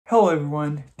Hello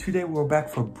everyone, today we're back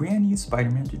for a brand new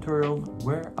Spider-Man tutorial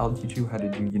where I'll teach you how to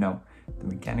do, the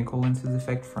mechanical lenses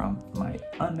effect from my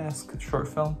unmasked short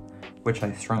film, which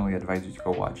I strongly advise you to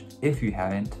go watch if you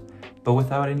haven't. But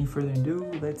without any further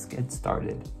ado, let's get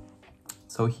started.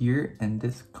 So here in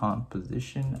this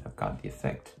composition, I've got the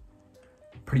effect.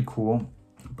 Pretty cool,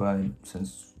 but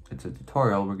since it's a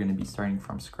tutorial, we're gonna be starting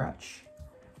from scratch.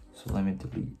 So let me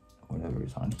delete whatever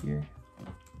is on here.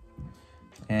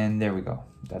 And there we go.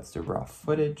 That's the raw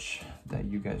footage that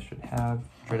you guys should have.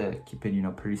 Try to keep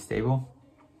it, pretty stable.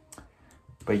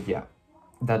 But yeah,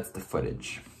 that's the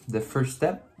footage. The first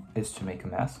step is to make a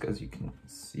mask. As you can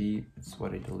see, it's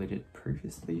what I deleted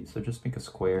previously. So just make a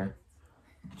square,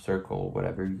 circle,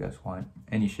 whatever you guys want.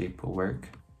 Any shape will work.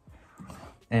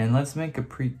 And let's make a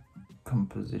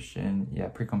pre-composition. Yeah,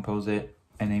 pre-compose it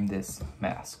and name this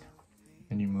mask.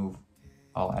 And you move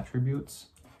all attributes.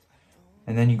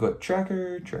 And then you go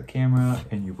tracker, track camera,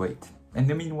 and you wait. And in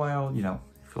the meanwhile, if you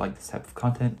like this type of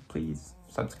content, please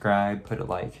subscribe, put a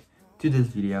like to this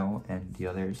video and the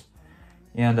others.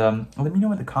 And let me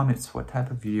know in the comments what type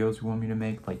of videos you want me to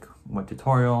make, like what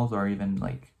tutorials, or even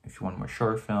like if you want more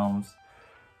short films.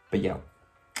 But yeah,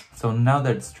 so now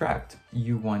that it's tracked,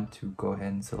 you want to go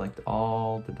ahead and select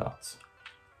all the dots.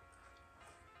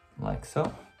 Like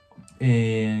so.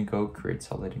 And go create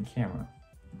solid in camera.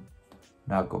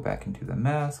 Now go back into the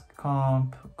mask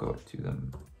comp, go to the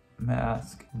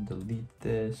mask and delete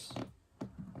this.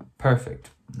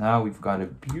 Perfect. Now we've got a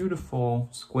beautiful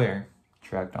square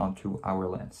tracked onto our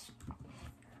lens.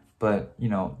 But,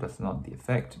 that's not the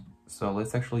effect. So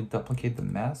let's actually duplicate the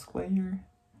mask layer.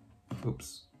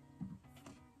 Oops.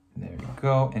 There we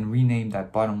go. And rename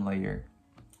that bottom layer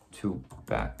to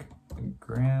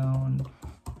background,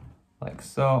 like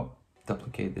so.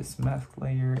 Duplicate this mask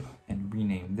layer and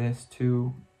rename this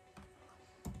to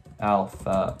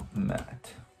alpha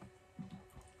matte.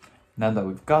 Now that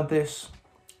we've got this,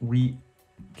 we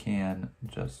can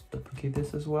just duplicate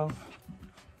this as well,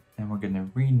 and we're going to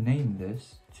rename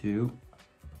this to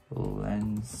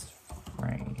lens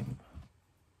frame.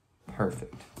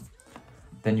 Perfect.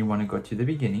 Then you want to go to the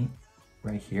beginning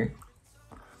right here,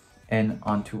 and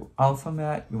onto alpha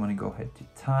matte you want to go ahead to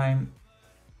time,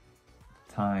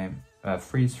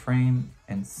 freeze frame,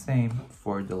 and same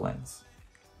for the lens.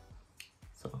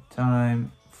 So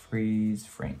time, freeze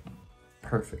frame.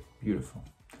 Perfect, beautiful.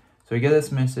 So you get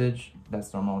this message.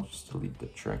 That's normal. Just delete the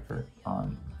tracker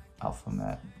on alpha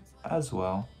matte as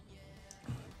well,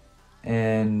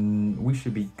 and we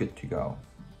should be good to go.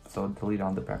 So delete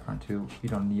on the background too, we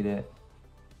don't need it,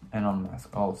 and on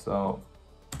mask also.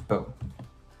 Boom.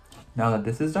 Now that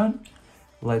this is done,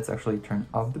 let's actually turn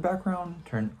off the background,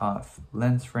 turn off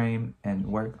lens frame, and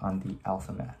work on the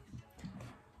alpha matte.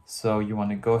 So you want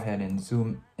to go ahead and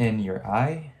zoom in your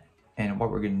eye, and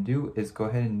what we're going to do is go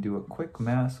ahead and do a quick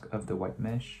mask of the white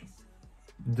mesh.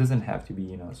 It doesn't have to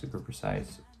be, super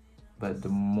precise, but the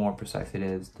more precise it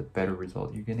is, the better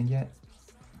result you're going to get.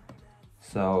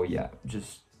 So yeah,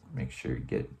 just make sure you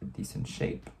get a decent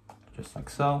shape, just like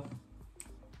so.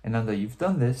 And now that you've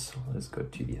done this, let's go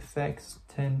to the effects,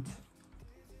 tint,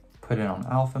 put it on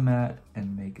alpha matte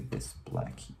and make this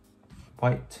black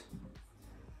white,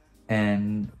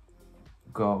 and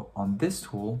go on this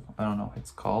tool. I don't know what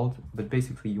it's called, but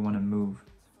basically you want to move,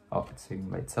 it's saving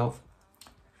by itself,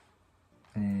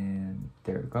 and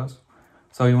there it goes.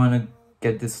 So you want to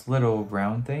get this little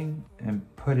round thing and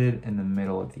put it in the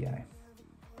middle of the eye.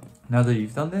 Now that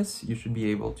you've done this, you should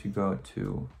be able to go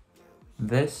to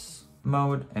this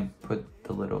mode and put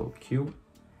the little cube,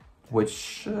 which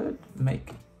should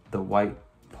make the white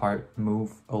part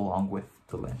move along with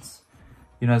the lens.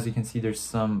 As you can see, there's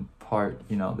some part,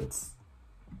 that's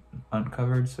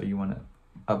uncovered. So you want to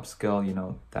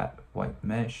upscale, that white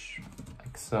mesh,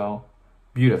 like so.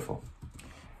 Beautiful.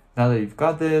 Now that you've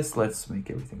got this, let's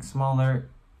make everything smaller,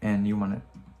 and you want to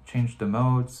change the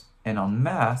modes. And on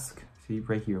mask, see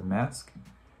right here, mask,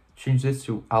 change this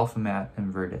to alpha matte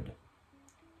inverted.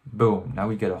 Boom, now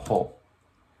we get a hole.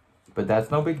 But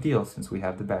that's no big deal since we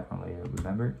have the background layer,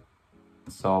 remember?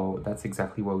 So that's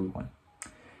exactly what we want.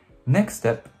 Next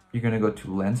step, you're gonna go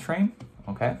to lens frame,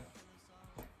 okay?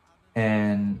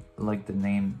 And like the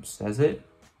name says it,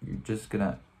 you're just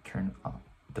gonna turn on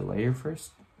the layer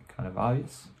first, kind of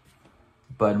obvious.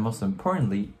 But most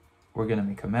importantly, we're gonna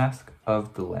make a mask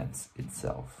of the lens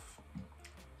itself.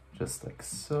 Just like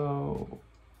so.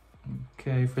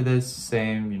 Okay, for this,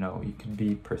 same, you can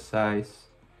be precise,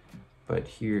 but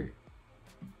here,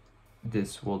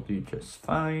 this will do just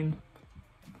fine.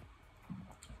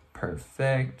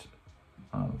 Perfect.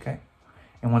 Okay.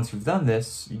 And once you've done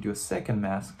this, you do a second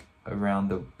mask around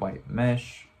the white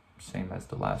mesh, same as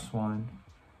the last one,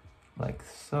 like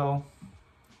so.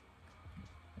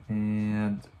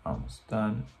 And almost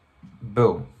done.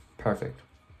 Boom, perfect.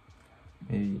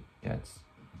 Maybe, yeah,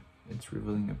 it's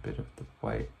revealing a bit of the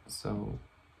white, so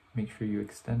make sure you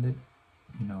extend it.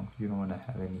 You know, you don't want to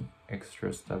have any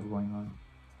extra stuff going on.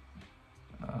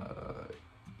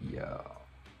 Yeah,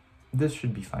 this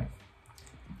should be fine.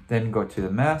 Then go to the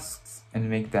masks and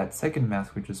make that second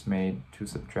mask we just made to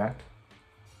subtract.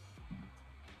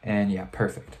 And yeah,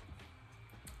 perfect.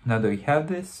 Now that we have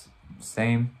this,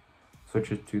 same,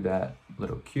 switch it to that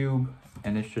little cube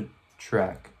and it should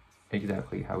track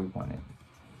exactly how we want it.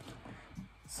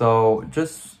 So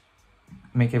just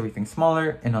make everything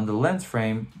smaller, and on the lens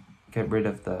frame, get rid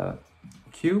of the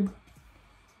cube,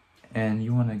 and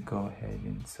you want to go ahead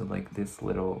and select this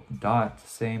little dot,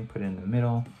 same, put it in the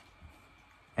middle,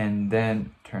 and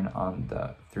then turn on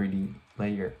the 3D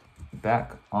layer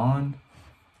back on,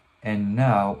 and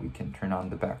now we can turn on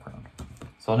the background.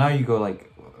 So now you go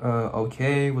like,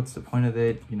 okay, what's the point of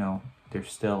it? You know,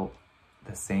 there's still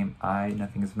the same eye,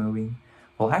 nothing is moving.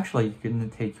 Well, actually, you're gonna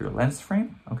take your lens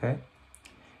frame, okay?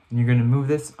 And you're gonna move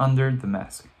this under the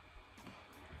mask.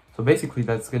 So basically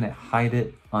that's gonna hide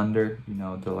it under, you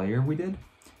know, the layer we did.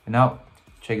 And now,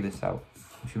 check this out.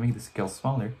 If you make the scale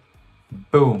smaller,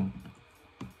 boom,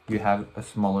 you have a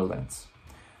smaller lens.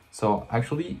 So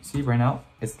actually, see right now,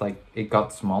 it's like it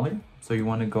got smaller. So you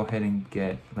wanna go ahead and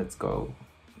get, let's go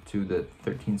to the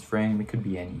 13th frame, it could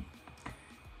be any.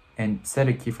 And set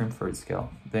a keyframe for its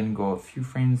scale. Then go a few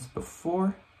frames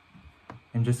before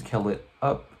and just scale it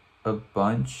up a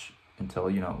bunch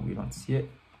until, you know, we don't see it.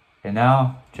 And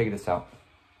now, check this out.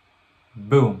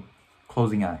 Boom,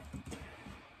 closing eye.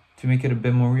 To make it a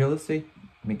bit more realistic,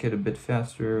 make it a bit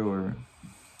faster, or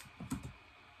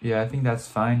yeah, I think that's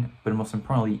fine. But most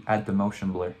importantly, add the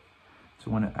motion blur. So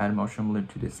I want to add motion blur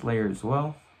to this layer as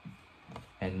well.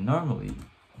 And normally,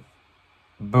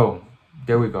 boom,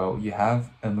 there we go. You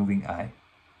have a moving eye.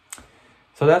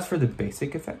 So that's for the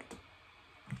basic effect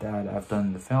that I've done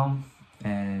in the film.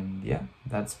 And yeah,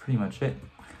 that's pretty much it.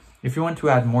 If you want to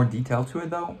add more detail to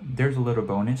it though, there's a little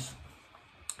bonus.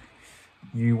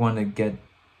 You want to get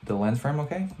the lens frame,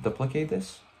 okay? Duplicate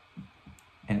this.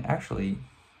 And actually,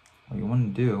 what you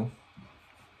want to do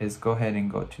is go ahead and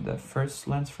go to the first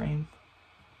lens frame.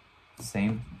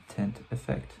 Same tint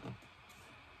effect.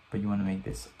 But you want to make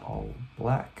this all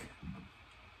black.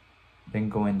 Then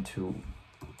go into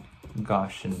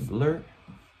Gaussian blur.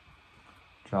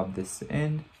 Drop this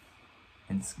in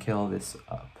and scale this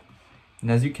up. And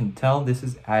as you can tell, this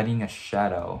is adding a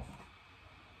shadow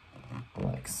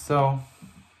like so.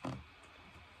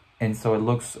 And so it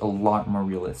looks a lot more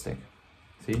realistic.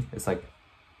 See, it's like,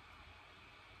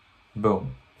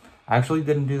 boom. I actually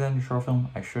didn't do that in the short film.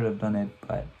 I should have done it,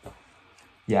 but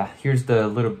yeah, here's the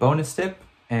little bonus tip.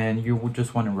 And you would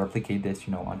just want to replicate this,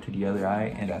 you know, onto the other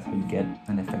eye. And that's how you get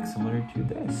an effect similar to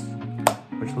this,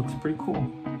 which looks pretty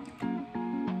cool.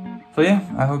 So yeah,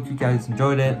 I hope you guys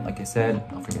enjoyed it. Like I said,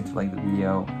 don't forget to like the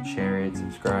video, share it,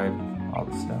 subscribe, all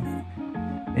this stuff.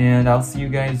 And I'll see you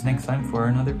guys next time for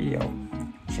another video.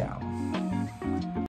 Ciao.